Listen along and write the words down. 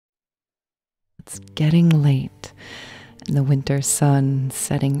It's getting late, and the winter sun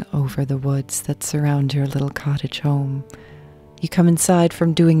setting over the woods that surround your little cottage home. You come inside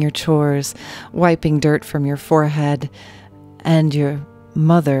from doing your chores, wiping dirt from your forehead, and your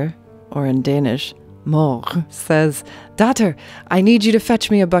mother, or in Danish, mor, says, "Daughter, I need you to fetch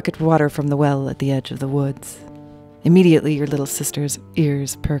me a bucket of water from the well at the edge of the woods." Immediately your little sister's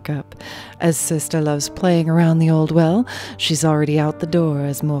ears perk up. As sister loves playing around the old well, she's already out the door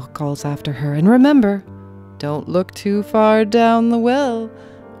as Mor calls after her. And remember, don't look too far down the well,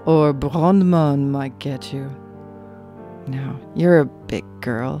 or Brondman might get you. Now, you're a big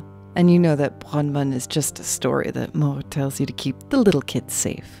girl, and you know that Brondman is just a story that Mor tells you to keep the little kids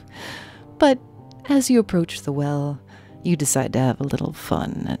safe. But as you approach the well, you decide to have a little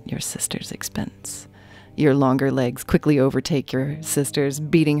fun at your sister's expense. Your longer legs quickly overtake your sister's,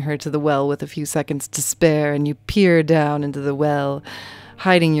 beating her to the well with a few seconds to spare, and you peer down into the well.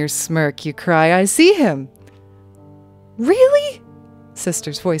 Hiding your smirk, you cry, "I see him!" "Really?"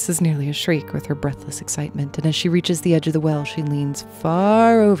 Sister's voice is nearly a shriek with her breathless excitement, and as she reaches the edge of the well, she leans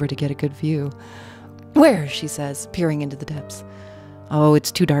far over to get a good view. "Where?" she says, peering into the depths. "Oh,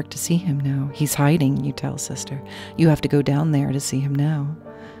 it's too dark to see him now. He's hiding," you tell sister. "You have to go down there to see him now."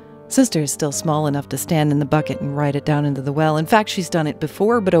 Sister is still small enough to stand in the bucket and ride it down into the well. In fact, she's done it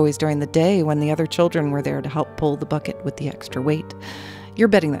before, but always during the day when the other children were there to help pull the bucket with the extra weight. You're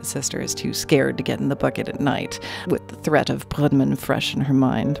betting that sister is too scared to get in the bucket at night, with the threat of Brøndman fresh in her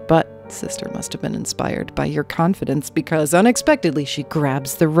mind. But sister must have been inspired by your confidence, because unexpectedly she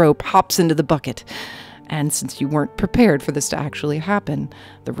grabs the rope, hops into the bucket. And since you weren't prepared for this to actually happen,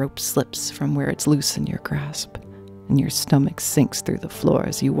 the rope slips from where it's loose in your grasp. And your stomach sinks through the floor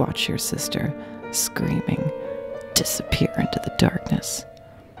as you watch your sister, screaming, disappear into the darkness.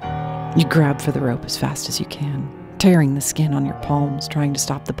 You grab for the rope as fast as you can, tearing the skin on your palms, trying to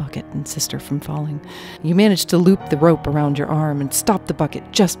stop the bucket and sister from falling. You manage to loop the rope around your arm and stop the bucket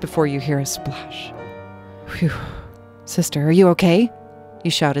just before you hear a splash. Phew. "Sister, are you okay?"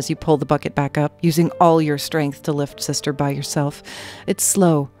 you shout as you pull the bucket back up, using all your strength to lift sister by yourself. It's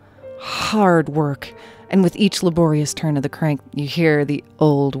slow, hard work. And with each laborious turn of the crank, you hear the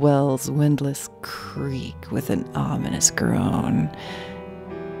old well's windlass creak with an ominous groan.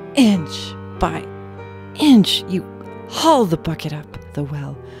 Inch by inch, you haul the bucket up the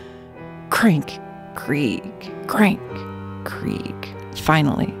well. Crank, creak, crank, creak.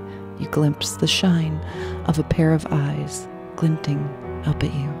 Finally, you glimpse the shine of a pair of eyes glinting up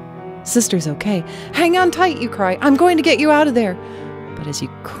at you. "Sister's okay. Hang on tight," you cry. "I'm going to get you out of there." But as you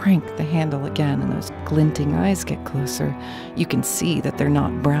crank the handle again and those glinting eyes get closer, you can see that they're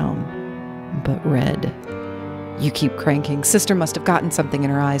not brown, but red. You keep cranking. Sister must have gotten something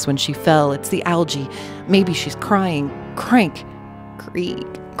in her eyes when she fell. It's the algae. Maybe she's crying. Crank, creak,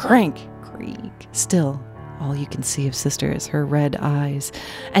 crank, creak. Still, all you can see of sister is her red eyes,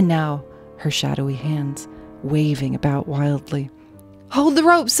 and now her shadowy hands waving about wildly. "Hold the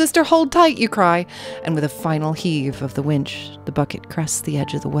rope, sister, hold tight," you cry, and with a final heave of the winch, the bucket crests the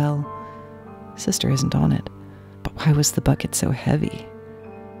edge of the well. Sister isn't on it, but why was the bucket so heavy?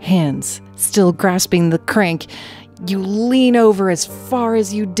 Hands still grasping the crank, you lean over as far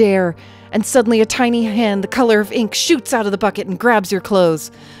as you dare, and suddenly a tiny hand the color of ink shoots out of the bucket and grabs your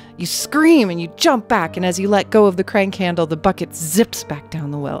clothes. You scream and you jump back, and as you let go of the crank handle, the bucket zips back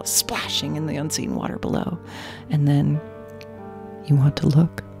down the well, splashing in the unseen water below. And then you want to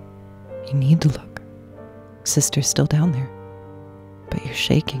look. You need to look. Sister's still down there, but you're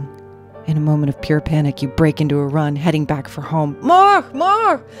shaking. In a moment of pure panic, you break into a run, heading back for home. "Mor!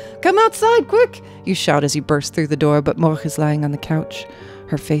 Mor! Come outside, quick!" you shout as you burst through the door, but Mor is lying on the couch,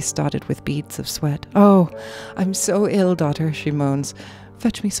 her face dotted with beads of sweat. "Oh, I'm so ill, daughter," she moans.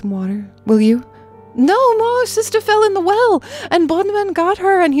 "Fetch me some water, will you?" "No, Mor, sister fell in the well, and Brondman got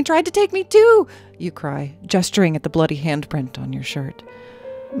her, and he tried to take me too," you cry, gesturing at the bloody handprint on your shirt.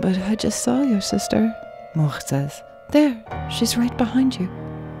 "But I just saw your sister," Mor says. "There, she's right behind you."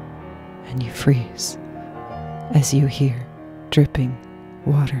 And you freeze as you hear dripping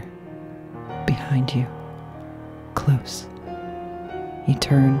water behind you, close. You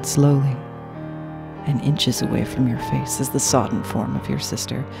turn slowly and inches away from your face is the sodden form of your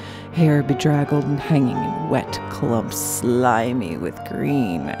sister, hair bedraggled and hanging in wet clumps, slimy with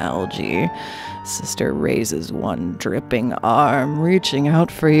green algae. Sister raises one dripping arm, reaching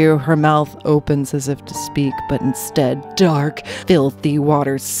out for you. Her mouth opens as if to speak, but instead dark, filthy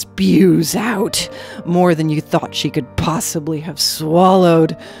water spews out, more than you thought she could possibly have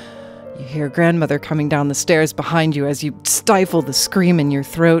swallowed. You hear grandmother coming down the stairs behind you as you stifle the scream in your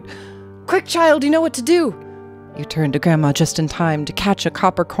throat. "Quick, child, you know what to do." You turn to Grandma just in time to catch a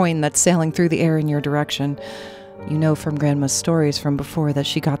copper coin that's sailing through the air in your direction. You know from Grandma's stories from before that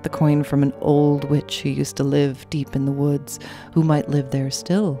she got the coin from an old witch who used to live deep in the woods, who might live there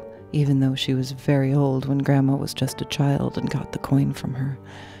still, even though she was very old when Grandma was just a child and got the coin from her.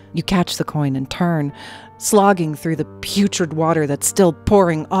 You catch the coin and turn, slogging through the putrid water that's still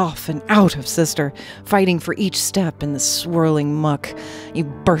pouring off and out of Sister, fighting for each step in the swirling muck. You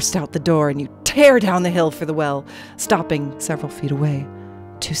burst out the door and you tear down the hill for the well, stopping several feet away.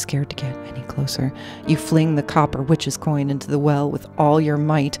 Too scared to get any closer, you fling the copper witch's coin into the well with all your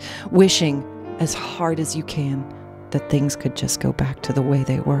might, wishing as hard as you can that things could just go back to the way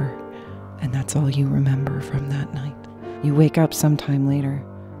they were. And that's all you remember from that night. You wake up sometime later.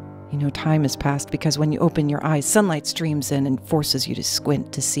 You know time has passed because when you open your eyes, sunlight streams in and forces you to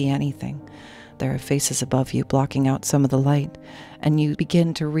squint to see anything. There are faces above you blocking out some of the light, and you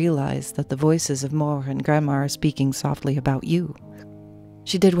begin to realize that the voices of Mor and Grandma are speaking softly about you.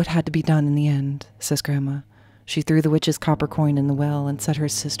 She did what had to be done in the end, says Grandma. She threw the witch's copper coin in the well and set her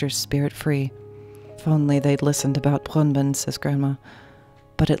sister's spirit free. If only they'd listened about Brondman, says Grandma.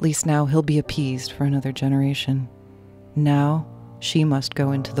 But at least now he'll be appeased for another generation. Now she must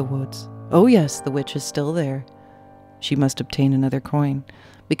go into the woods. Oh yes, the witch is still there. She must obtain another coin,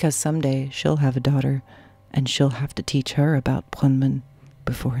 because someday she'll have a daughter, and she'll have to teach her about Brondman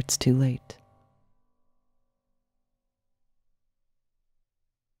before it's too late.